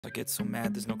I get so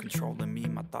mad, there's no controlling me.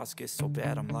 My thoughts get so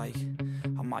bad, I'm like,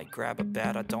 I might grab a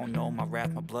bat, I don't know. My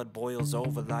wrath, my blood boils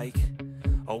over like,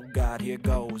 oh God, here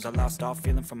goes. I lost all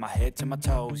feeling from my head to my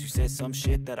toes. You said some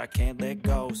shit that I can't let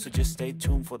go, so just stay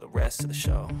tuned for the rest of the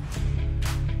show.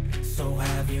 So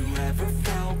have you ever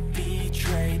felt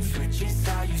betrayed? Switches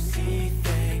how you see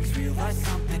things, realize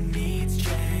something needs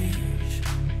change.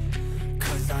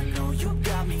 Cause I know you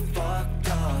got me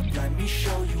fucked up, let me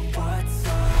show you what's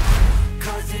up.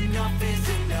 Cause enough is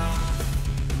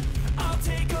enough. I'll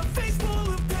take a face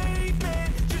full of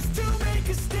pavement just to make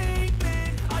a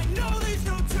statement. I know there's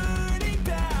no turning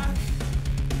back.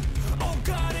 Oh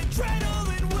God,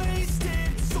 adrenaline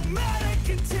wasted, so mad I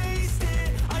can taste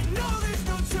it. I know there's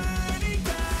no turning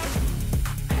back.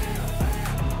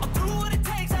 I'll do what it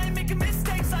takes, I ain't making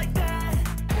mistakes like that.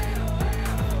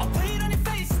 I'll play it on your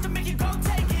face to make you go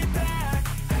take it back.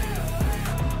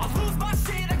 I'll lose my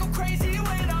shit, I go crazy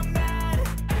when I'm mad.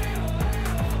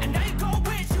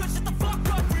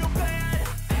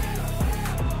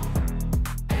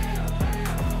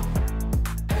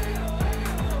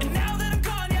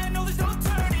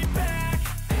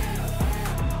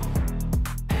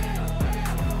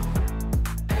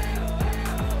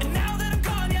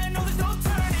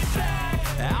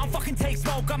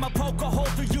 I'ma poke a hole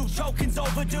through you, choking's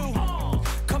overdue.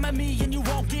 Come at me and you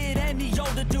won't get any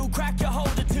older, dude. Crack your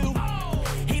holder too.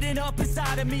 Heating up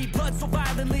inside of me, blood so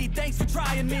violently. Thanks for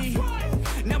trying me.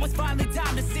 Now it's finally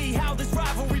time to see how this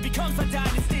rivalry becomes a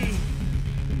dynasty.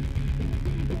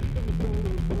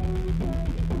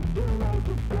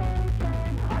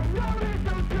 I know there's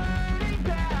no turning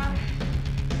back.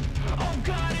 Oh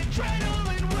God,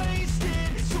 adrenaline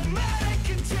wasted, so mad I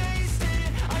can taste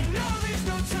it. I know there's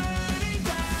no turning.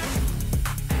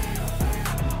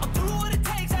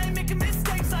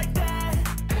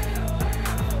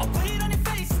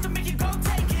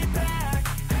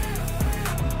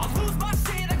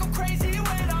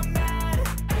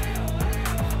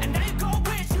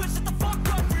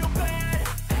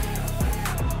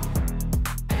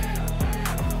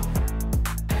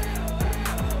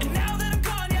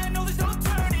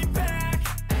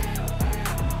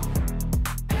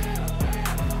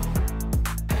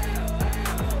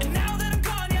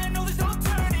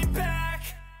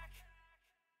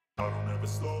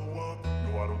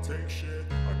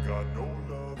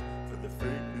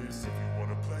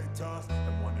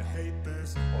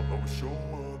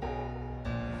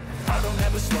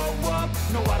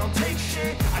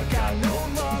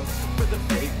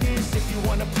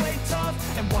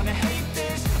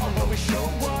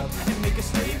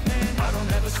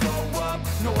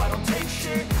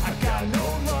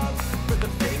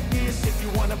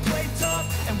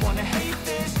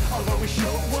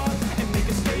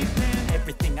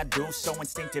 So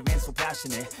instinctive and so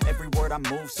passionate. Every word I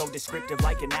move so descriptive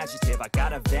like an adjective. I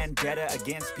got a vendetta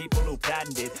against people who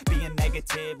patented being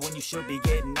negative when you should be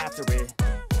getting after it.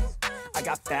 I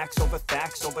got facts over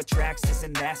tracks, this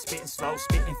and that. Spitting slow,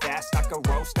 spitting fast, I could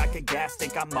roast, I could gas.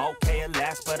 Think I'm okay at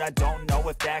last, but I don't know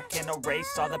if that can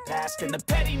erase all the past. And the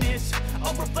pettiness,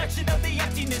 a reflection of the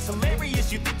emptiness.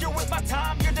 Hilarious, you think you're worth my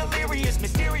time, you're delirious.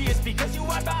 Mysterious, because you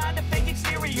hide behind a fake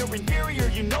exterior. Inferior,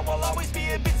 you know I'll always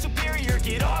be a bit superior.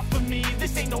 Get off of me,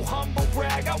 this ain't no humble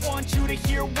brag. I want you to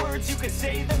hear words, you can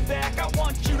say them back. I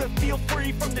want you to feel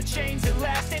free from the chains at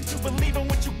last, and to believe in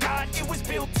what you got, it was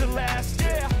built to last,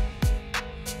 yeah.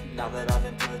 Now that I've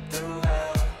been put through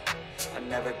hell, I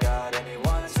never got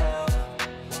anyone's help.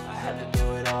 I had to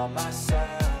do it all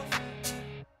myself.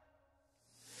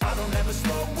 I don't ever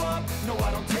slow up, no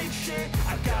I don't take shit.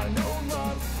 I got no